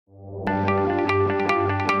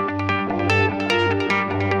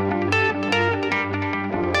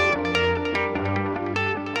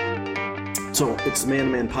So it's the Man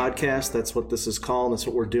to Man podcast. That's what this is called. That's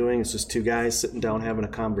what we're doing. It's just two guys sitting down having a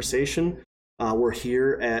conversation. We're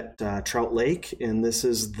here at Trout Lake, and this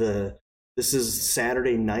is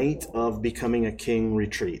Saturday night of Becoming a King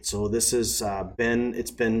retreat. So this has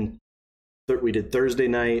we did Thursday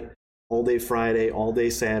night, all day Friday, all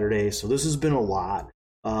day Saturday. So this has been a lot.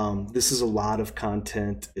 This is a lot of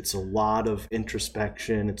content. It's a lot of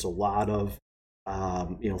introspection. It's a lot of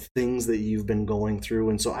things that you've been going through.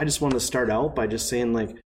 And so I just want to start out by just saying,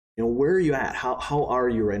 where are you at? How are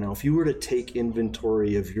you right now? If you were to take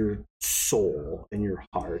inventory of your soul and your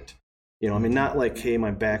heart, not like, hey,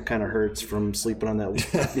 my back kind of hurts from sleeping on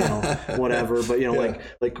that, whatever, but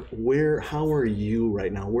how are you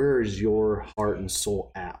right now? Where is your heart and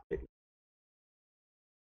soul at?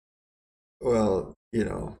 Well,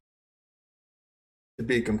 to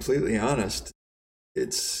be completely honest,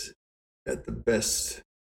 it's at the best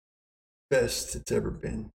it's ever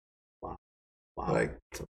been. Wow. Like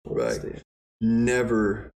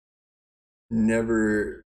never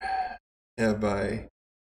have I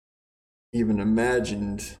even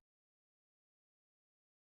imagined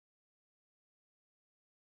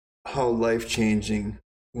how life-changing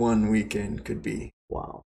one weekend could be.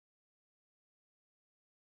 Wow.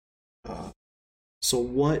 So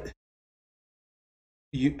what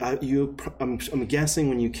I'm guessing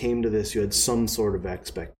when you came to this, you had some sort of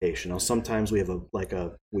expectation. Now, sometimes we have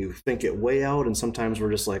we think it way out, and sometimes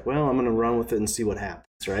we're just like, well, I'm going to run with it and see what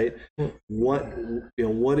happens, right? What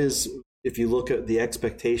is, if you look at the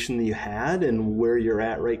expectation that you had and where you're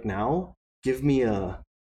at right now, give me a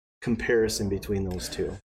comparison between those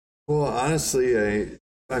two. Well, honestly, I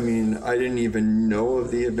didn't even know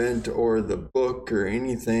of the event or the book or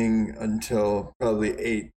anything until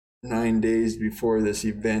probably 8-9 days before this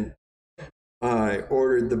event. I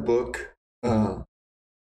ordered the book the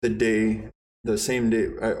same day.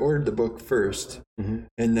 I ordered the book first, and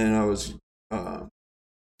then I was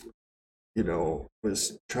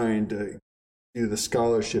was trying to do the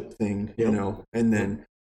scholarship thing, and then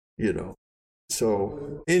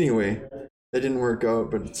so anyway, that didn't work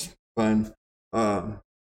out, but it's fine.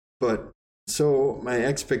 But so my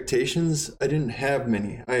expectations, I didn't have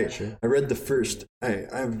many. I read the first. I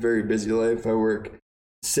have a very busy life. I work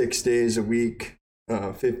 6 days a week,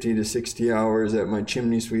 50 to 60 hours at my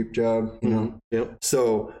chimney sweep job, Yep.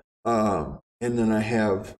 So, and then I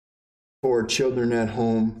have 4 children at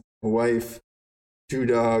home, a wife, 2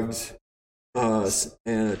 dogs, and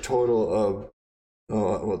a total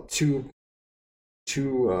of,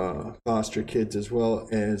 two foster kids, as well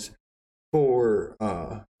as 4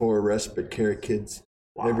 respite care kids.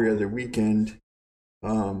 Wow. Every other weekend.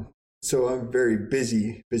 So I'm a very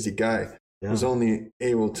busy guy. Yeah. I was only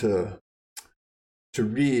able to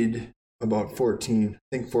read about 14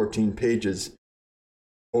 pages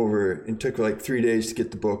over. It took like 3 days to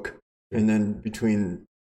get the book. And then between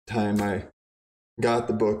time I got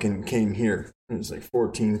the book and came here, it was like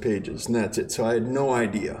 14 pages, and that's it. So I had no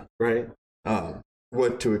idea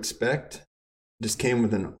what to expect. Just came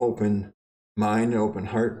with an open mind, open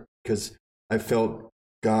heart, because I felt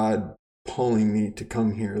God pulling me to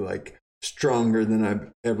come here like stronger than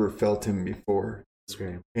I've ever felt him before. That's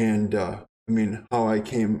great. And how I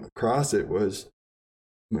came across it was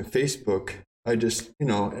my Facebook. I just,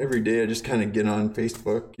 every day I just kind of get on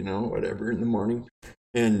Facebook, whatever, in the morning,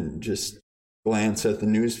 and just glance at the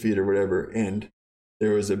news feed or whatever. And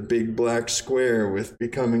there was a big black square with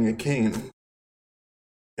Becoming a King.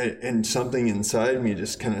 And something inside me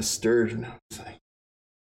just kind of stirred, and I was like,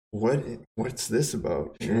 what's this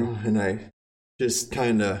about? And I just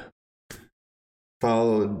kind of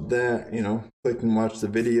followed that, clicked and watched the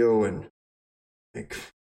video, and like,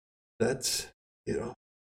 that's,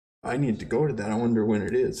 I need to go to that. I wonder when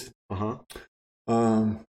it is.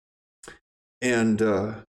 And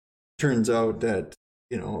turns out that,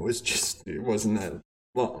 it wasn't that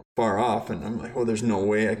far off, and I'm like, oh, there's no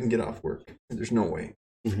way I can get off work. There's no way.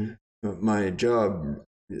 My job,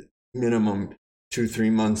 minimum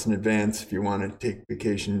 2-3 months in advance if you want to take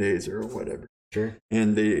vacation days or whatever. Sure.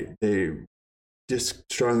 And they just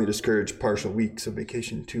strongly discourage partial weeks of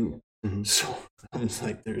vacation too. So I was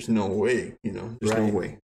like, there's no way, there's no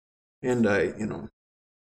way. And I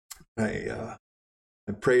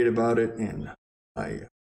prayed about it, and I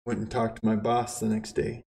went and talked to my boss the next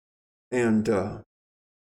day, and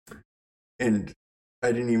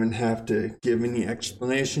I didn't even have to give any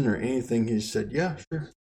explanation or anything. He said, yeah, sure.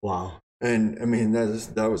 Wow. And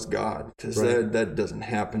that was God, because that doesn't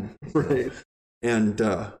happen. Right. And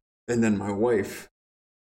then my wife,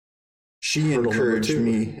 she encouraged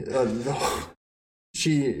me.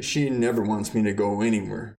 She never wants me to go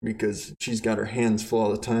anywhere, because she's got her hands full all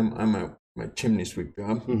the time. I'm at my chimney sweep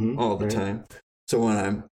job all the time. So when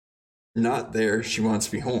I'm not there, she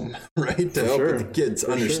wants me home, right? To help with the kids,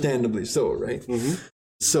 understandably so, right?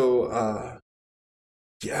 So,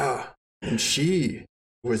 yeah. And she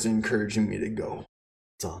was encouraging me to go.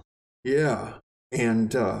 Yeah.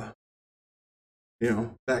 And, you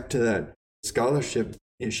know, back to that scholarship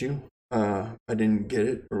issue. I didn't get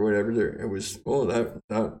it or whatever. It was,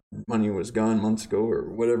 that money was gone months ago or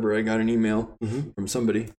whatever. I got an email from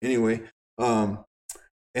somebody. Anyway, so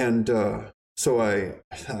I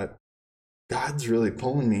thought, God's really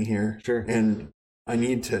pulling me here. Sure. And I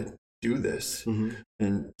need to do this.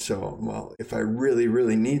 And so, well, if I really,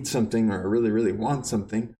 really need something or I really, really want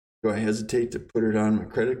something, do I hesitate to put it on my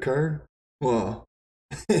credit card? Well,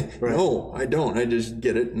 no, I don't. I just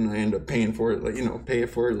get it and I end up paying for it, like, you know, pay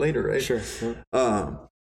for it later, right? Sure.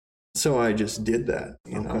 So I just did that,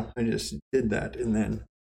 you know, I just did that. And then,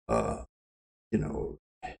 you know,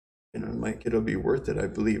 like, it'll be worth it. I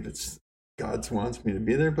believe it's God wants me to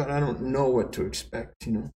be there, but I don't know what to expect,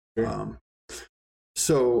 you know? Sure.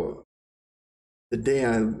 So the day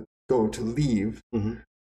I go to leave,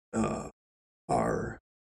 our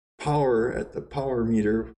power at the power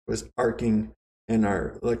meter was arcing and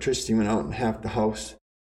our electricity went out in half the house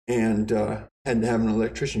and had to have an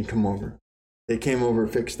electrician come over. They came over,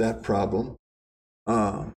 fixed that problem.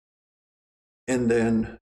 And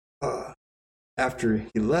then after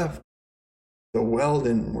he left, the well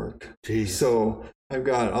didn't work. Jeez. So I've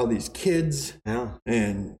got all these kids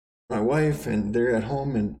and my wife, and they're at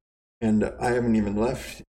home, and I haven't even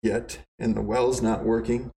left yet, and the well's not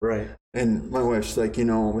working. Right. And my wife's like, you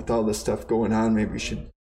know, with all this stuff going on, maybe you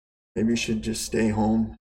should just stay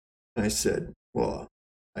home. I said, well,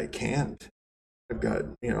 I can't. I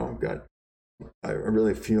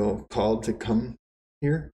really feel called to come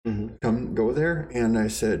here, go there. And I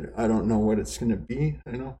said, I don't know what it's going to be.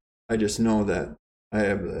 I just know that I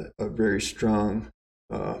have a very strong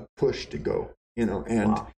push to go, you know,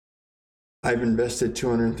 and I've invested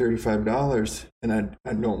 $235 and I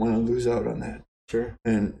don't want to lose out on that. Sure.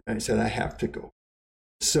 And I said, I have to go.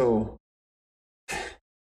 So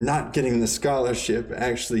not getting the scholarship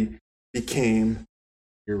actually became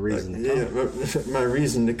your reason to come. My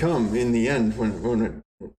reason to come in the end when it,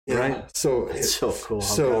 right. So it's so cool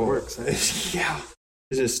how that works. Yeah.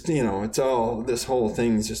 It's just, you know, it's all, this whole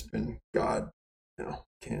thing's just been God, you know,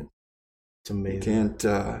 it's amazing.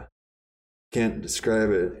 Can't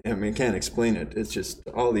describe it. I mean, can't explain it. It's just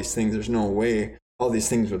all these things. There's no way all these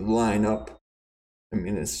things would line up. I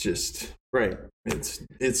mean, it's just right. It's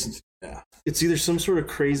either some sort of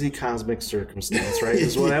crazy cosmic circumstance, right?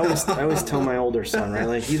 Is what I always tell my older son, right?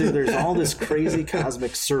 Like, either there's all this crazy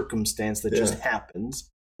cosmic circumstance that just happens,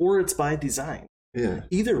 or it's by design. Yeah.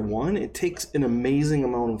 Either one, it takes an amazing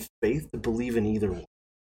amount of faith to believe in either one.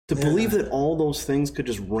 To believe that all those things could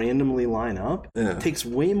just randomly line up takes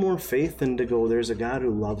way more faith than to go, there's a God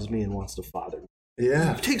who loves me and wants to father me.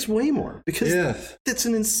 Yeah. It takes way more because that's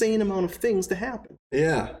an insane amount of things to happen.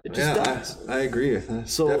 Yeah. It just does. I agree with that.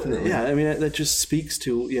 So, definitely. I mean, that just speaks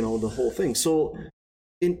to, you know, the whole thing. So,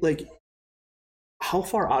 how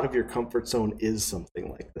far out of your comfort zone is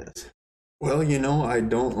something like this? Well, you know, I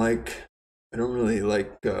don't really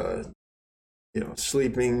like, you know,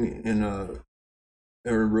 sleeping in a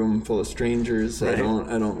room full of strangers. Right. I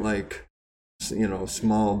don't like, you know,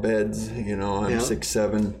 small beds. You know, I'm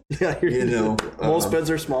 6'7". Yeah, you know, most beds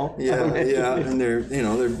are small. Yeah, and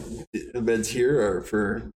the beds here are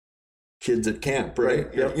for kids at camp,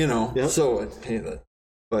 right? Yep. You know, so you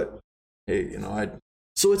know,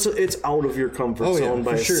 So it's out of your comfort zone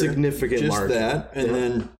by a significant margin. Just that, and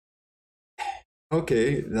then.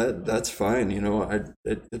 Okay, that's fine. You know,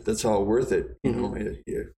 that's all worth it. You know,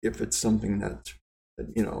 if it's something that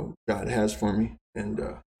you know God has for me, and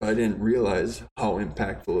I didn't realize how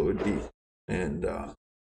impactful it would be, and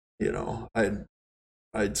you know, I'd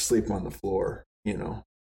sleep on the floor. You know,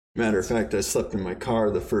 matter of fact, I slept in my car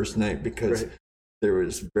the first night because there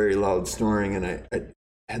was very loud snoring, and I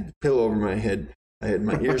had the pillow over my head. I had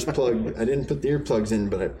my ears plugged. I didn't put the earplugs in,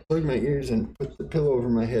 but I plugged my ears and put the pillow over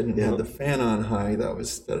my head and had the fan on high. That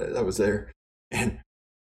was there, and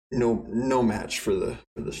no match for the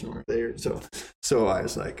snore there. So I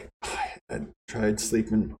was like, I tried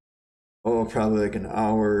sleeping, probably like an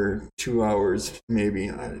hour, 2 hours maybe.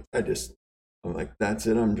 I'm like, that's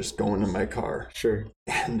it. I'm just going to my car. Sure.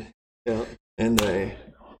 And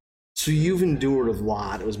So you've endured a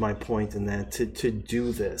lot. Was my point in that to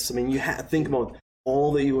do this. I mean, you think about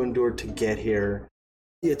all that you endured to get here.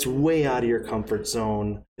 It's way out of your comfort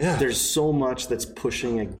zone. Yeah. There's so much that's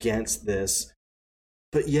pushing against this,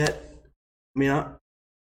 but yet, I mean,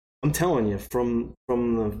 I'm telling you, from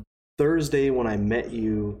the Thursday when I met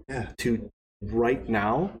you to right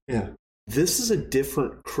now, this is a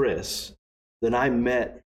different Chris than I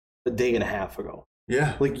met a day and a half ago.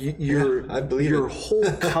 Yeah. Like I believe your it.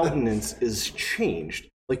 whole countenance is changed.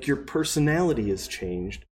 Like your personality is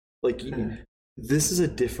changed. Like this is a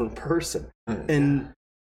different person. And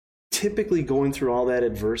typically going through all that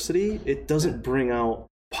adversity, it doesn't bring out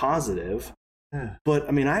positive. But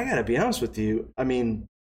I mean, I gotta be honest with you. I mean,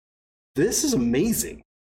 this is amazing.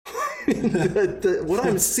 What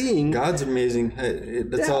I'm seeing, God's amazing.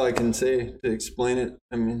 That's all I can say to explain it.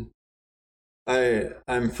 I mean,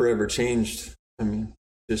 I'm forever changed. I mean,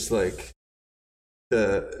 just like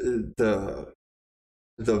the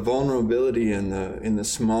vulnerability in the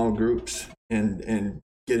small groups and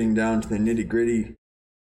getting down to the nitty gritty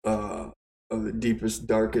of the deepest,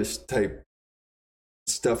 darkest type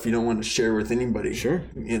stuff you don't want to share with anybody. Sure.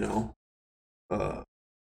 You know,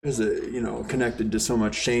 is connected to so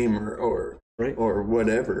much shame or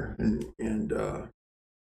whatever, and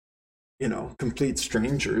complete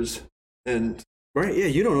strangers and. Right, yeah,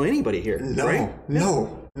 you don't know anybody here.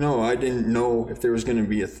 No, I didn't know if there was going to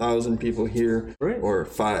be 1,000 people here or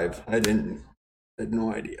 5. I had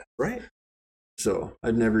no idea. Right. So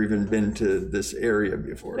I'd never even been to this area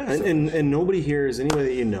before. Yeah, so. and nobody here is anybody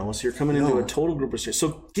that you know. So you're coming into a total group of strangers.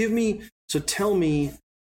 So tell me,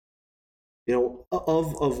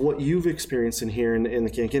 of what you've experienced in here in the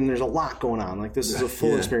camp. And there's a lot going on. Like this is a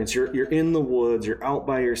full experience. You're in the woods. You're out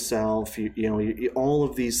by yourself. You all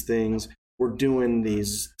of these things. We're doing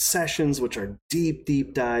these sessions, which are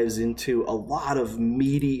deep dives into a lot of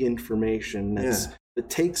meaty information that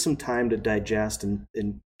takes some time to digest and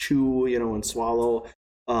chew, and swallow.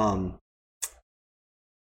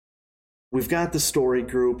 We've got the story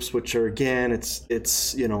groups, which are, again, it's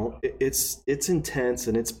intense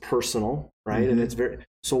and it's personal, right? And it's very,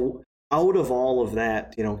 so out of all of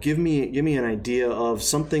that, give me an idea of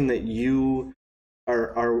something that you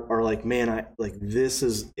are like, man, this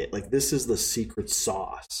is it. Like, this is the secret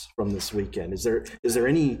sauce from this weekend. Is there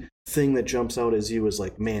anything that jumps out as you as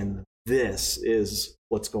like, man, this is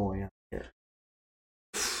what's going on here?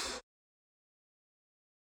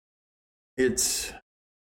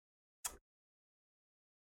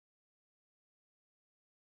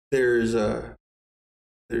 There's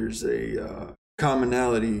a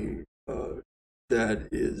commonality that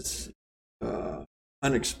is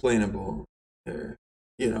unexplainable there,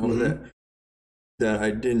 that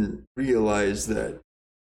I didn't realize that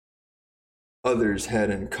others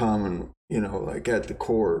had in common, like at the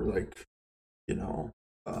core, like,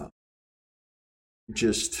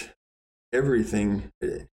 just everything,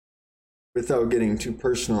 without getting too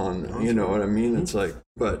personal on, you know what I mean? It's like,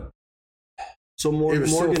 but so it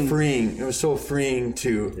was so freeing. It was so freeing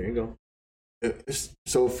to, there you go. It was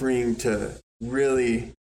so freeing to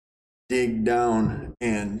really dig down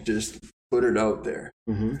and just put it out there.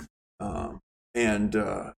 And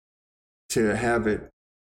to have it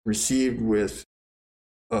received with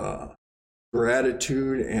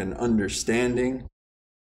gratitude and understanding.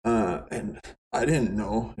 And I didn't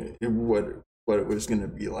know what it was going to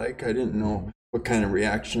be like. I didn't know what kind of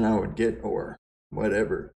reaction I would get or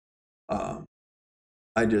whatever.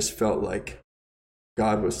 I just felt like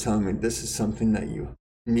God was telling me, this is something that you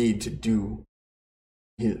need to do.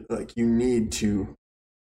 You need to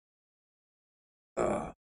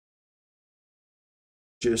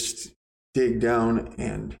just dig down,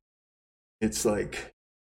 and it's like,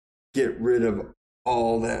 get rid of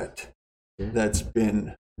all that's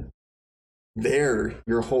been there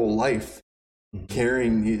your whole life,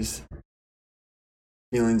 carrying these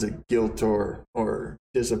feelings of guilt or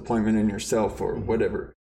disappointment in yourself or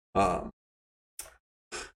whatever.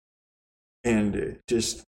 And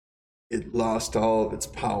it lost all of its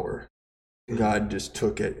power. God just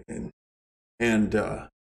took it, and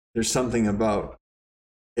there's something about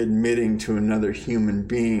admitting to another human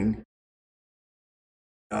being,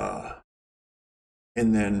 and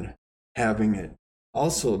then having it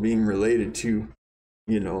also being related to,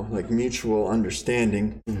 like mutual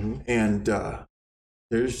understanding. And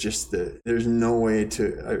there's no way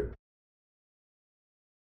to,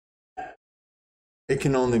 it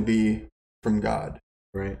can only be from God.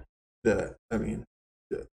 Right.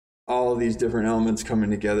 All these different elements coming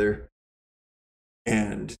together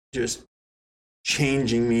and just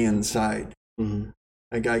changing me inside.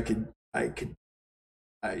 Like I could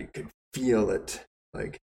feel it.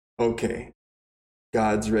 Like, okay,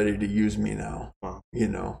 God's ready to use me now. Wow.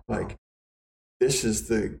 This is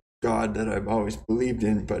the God that I've always believed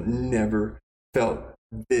in, but never felt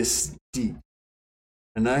this deep.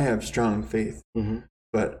 And I have strong faith,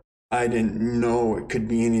 but I didn't know it could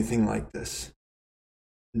be anything like this.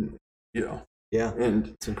 you know. Yeah. And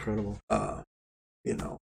it's incredible. You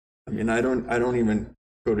know, I mean, I don't even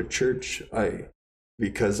go to church.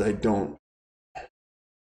 Because I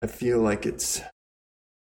feel like it's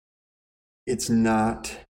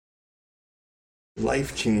not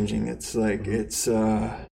life changing. It's like, it's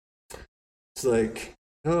like,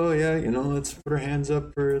 oh yeah, you know, let's put our hands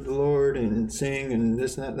up for the Lord and sing and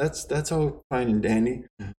this and that. That's all fine and dandy,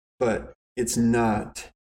 but it's not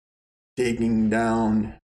digging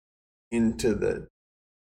down into the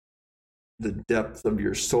depth of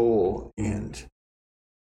your soul and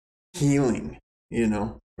healing, you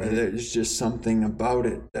know. Right. There's just something about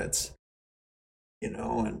it that's, you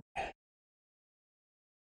know. And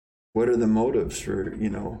what are the motives for, you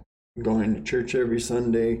know, going to church every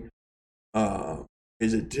Sunday?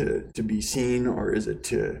 Is it to be seen, or is it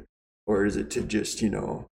to just, you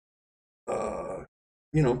know,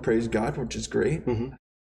 praise God, which is great.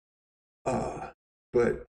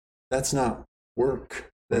 But that's not work.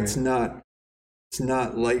 That's not, it's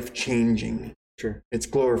not life changing. Sure. It's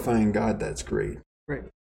glorifying God. That's great. Right.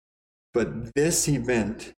 But this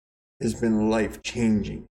event has been life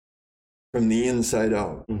changing from the inside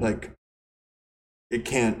out. Like, it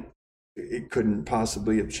couldn't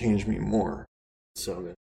possibly have changed me more. So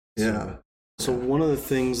good. Yeah. So one of the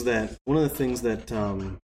things that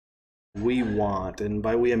we want, and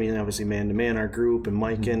by we I mean obviously Man to Man, our group, and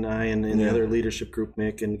Mike and I, and the other leadership group,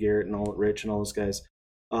 Nick and Garrett and all Rich and all those guys.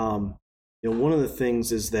 You know, one of the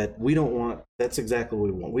things is that we don't want. That's exactly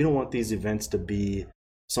what we want. We don't want these events to be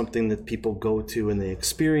something that people go to and they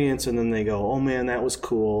experience, and then they go, "Oh man, that was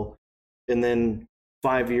cool," and then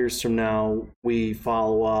 5 years from now we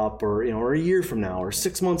follow up, or or a year from now, or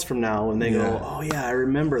 6 months from now, and they go, "Oh yeah, I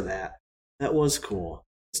remember that. That was cool.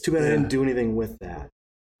 It's too bad I didn't do anything with that."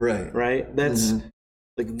 Right. That's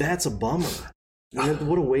that's a bummer.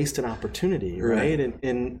 What a wasted opportunity, right?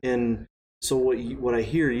 And so what I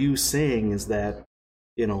hear you saying is that,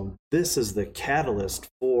 you know, this is the catalyst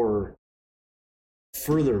for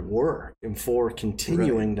further work and for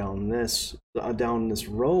continuing down this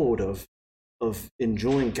road of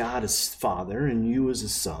enjoying God as Father and you as a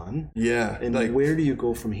son. Yeah. And like, where do you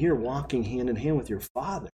go from here, walking hand in hand with your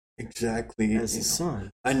Father? Exactly. As a son.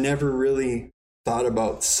 I never really thought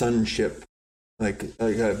about sonship like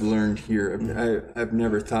I've learned here. I've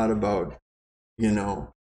never thought about, you know,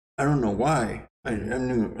 I don't know why. I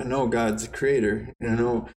know God's the creator, and I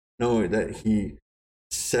know that He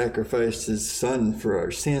sacrificed His Son for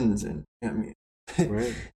our sins, and I mean,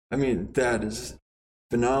 I mean, that is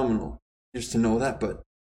phenomenal just to know that. But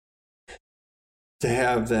to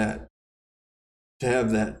have that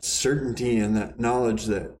certainty and that knowledge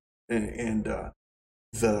that and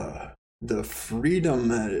the freedom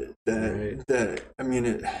that I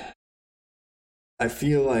mean, I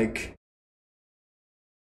feel like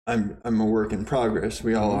I'm a work in progress.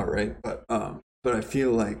 We all are, right? But I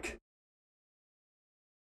feel like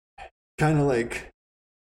kind of like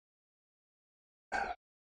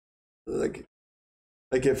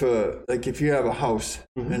if you have a house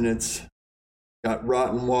and it's got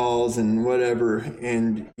rotten walls and whatever,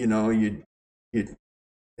 and you know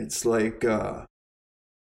it's like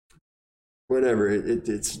whatever,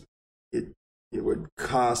 it would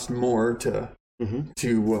cost more to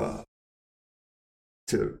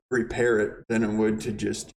repair it than it would to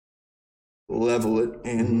just level it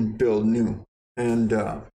and build new. And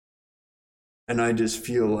I just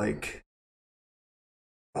feel like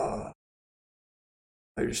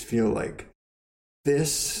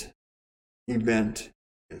this event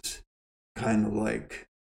is kind of like,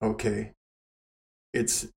 okay,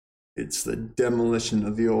 it's the demolition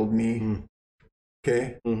of the old me.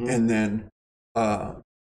 Okay. And then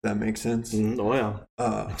that makes sense. Oh yeah.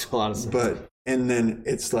 Makes a lot of sense. And then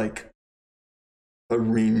it's like a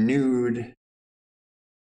renewed,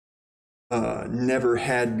 never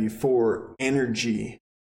had before energy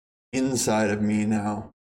inside of me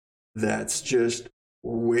now that's just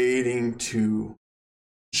waiting to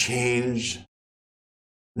change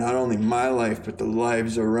not only my life, but the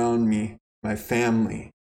lives around me, my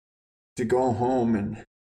family, to go home and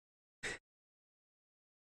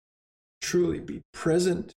truly be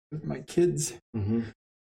present with my kids,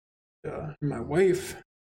 my wife,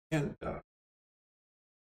 and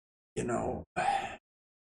you know,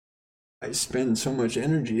 I spend so much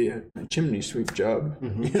energy at my chimney sweep job,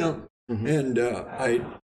 you know, and I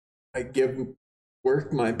give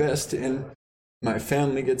work my best, and my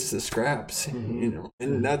family gets the scraps, you know,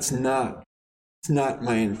 and it's not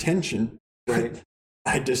my intention, right?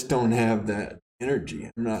 I just don't have that energy.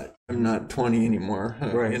 I'm not 20 anymore,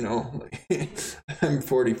 you know. I'm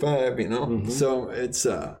 45, you know. So it's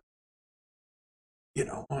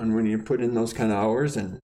and when you put in those kind of hours,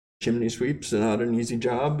 and chimney sweeps are not an easy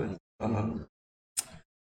job, and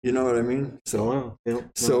you know what I mean? So,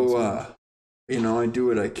 I do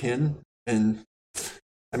what I can, and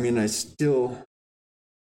I mean,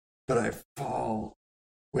 but I fall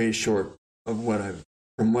way short of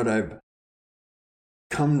from what I've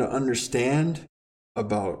come to understand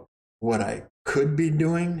about what I could be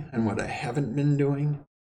doing and what I haven't been doing.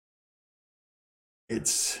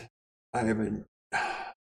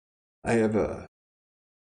 I have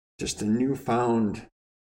just a newfound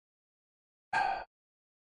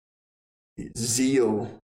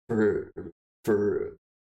zeal for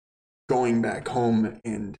going back home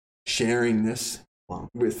and sharing this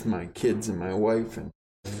with my kids and my wife,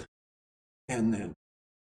 and then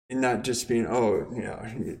not just being,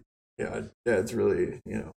 Dad's really,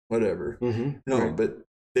 whatever. No, right. But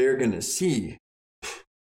they're gonna see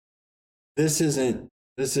this isn't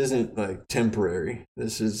like temporary.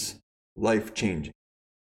 This is life changing.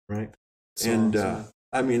 Right. And awesome.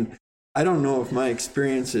 I mean, I don't know if my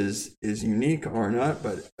experience is unique or not,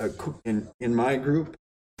 but in my group,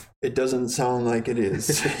 it doesn't sound like it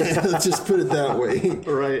is. Let's just put it that way.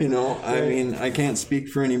 Right. Right. I mean, I can't speak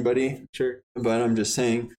for anybody. Sure. But I'm just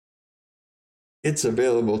saying it's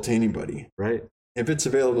available to anybody. Right. If it's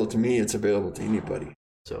available to me, it's available to anybody.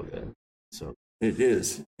 So good. So it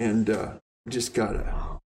is. And just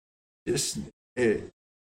gotta if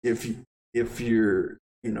you're,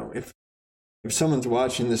 if someone's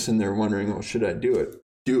watching this and they're wondering, oh, should I do it?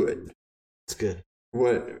 Do it. It's good.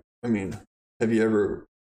 Have you ever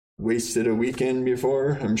wasted a weekend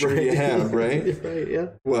before? I'm sure you have, right? Right, yeah.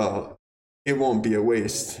 Well, it won't be a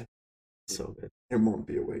waste. So good. It won't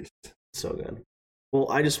be a waste. So good.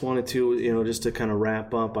 Well, I just wanted to, just to kind of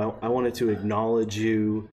wrap up, I wanted to acknowledge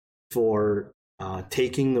you for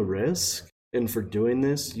taking the risk and for doing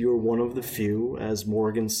this. You're one of the few, as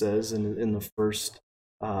Morgan says in the first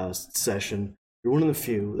session, you're one of the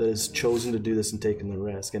few that has chosen to do this and taken the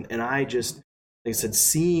risk. And I just, like I said,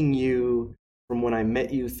 seeing you from when I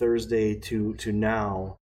met you Thursday to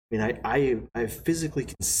now, I mean, I physically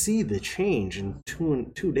can see the change in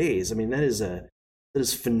 2 days. I mean, that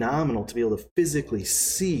is phenomenal to be able to physically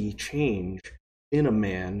see change in a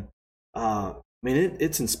man. I mean,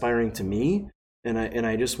 it's inspiring to me, and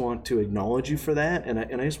I just want to acknowledge you for that. And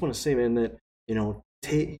I just want to say, man, that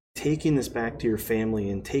taking this back to your family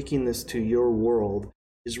and taking this to your world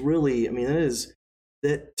is really, I mean,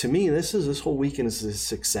 that to me, this whole weekend is a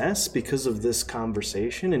success because of this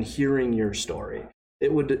conversation and hearing your story.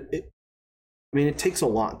 It takes a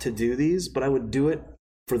lot to do these, but I would do it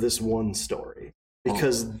for this one story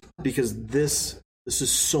because this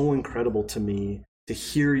is so incredible to me to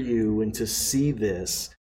hear you and to see this.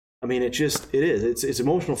 I mean, it's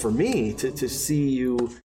emotional for me to see you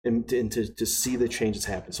and to see the change that's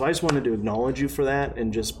happened. So I just wanted to acknowledge you for that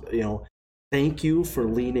and just, thank you for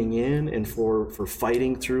leaning in and for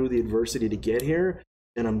fighting through the adversity to get here.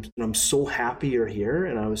 And I'm so happy you're here,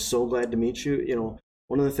 and I was so glad to meet you.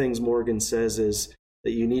 One of the things Morgan says is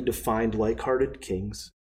that you need to find like-hearted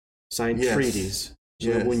kings, sign treaties,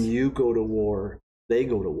 so that when you go to war, they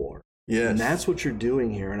go to war. Yes. And that's what you're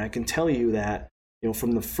doing here. And I can tell you that,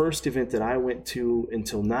 from the first event that I went to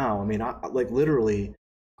until now, I mean, literally,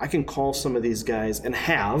 I can call some of these guys and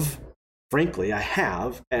frankly, I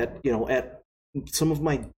have at some of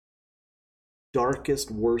my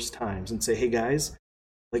darkest, worst times and say, hey guys,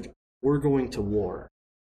 we're going to war.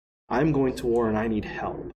 I'm going to war and I need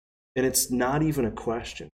help. And it's not even a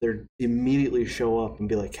question. They immediately show up and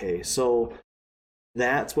be like, hey, so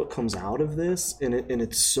that's what comes out of this. And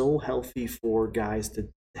it's so healthy for guys to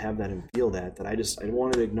have that and feel that I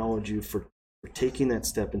wanted to acknowledge you for taking that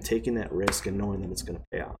step and taking that risk and knowing that it's going to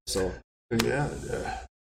pay off. So yeah,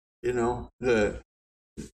 the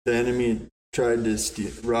enemy tried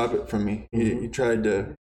to rob it from me. He tried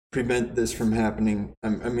to prevent this from happening.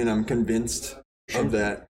 I'm convinced of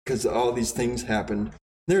that because all these things happened.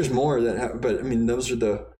 There's more that happened, but those are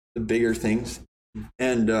the bigger things.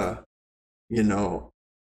 And,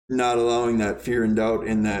 not allowing that fear and doubt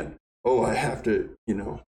in that, I have to,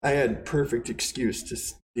 I had perfect excuse to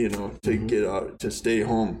get out, to stay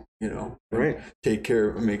home, right, take care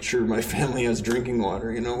of, make sure my family has drinking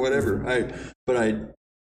water, whatever.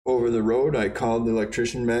 Over the road, I called the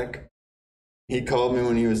electrician back. He called me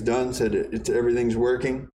when he was done, said everything's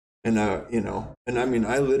working. And, I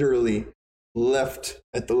literally left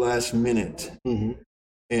at the last minute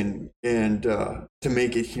and to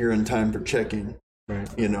make it here in time for check-in. Right.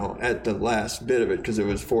 At the last bit of it, because it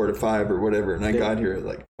was 4 to 5 or whatever, and I got here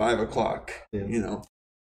at 5 o'clock. Yeah.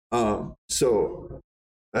 So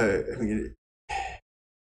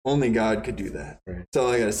only God could do that. Right. That's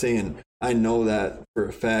all I got to say. And I know that for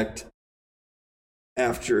a fact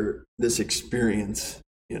after this experience,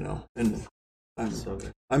 and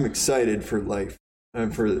I'm excited for life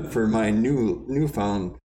and for my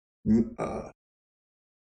newfound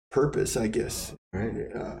purpose, I guess.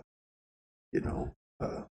 Right.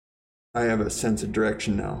 I have a sense of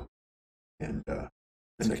direction now, and a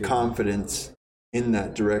confidence in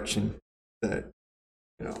that direction that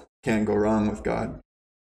can't go wrong with God.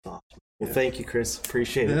 Awesome. Well, thank you, Chris.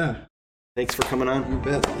 Appreciate it. Yeah. Thanks for coming on. You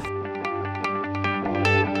bet.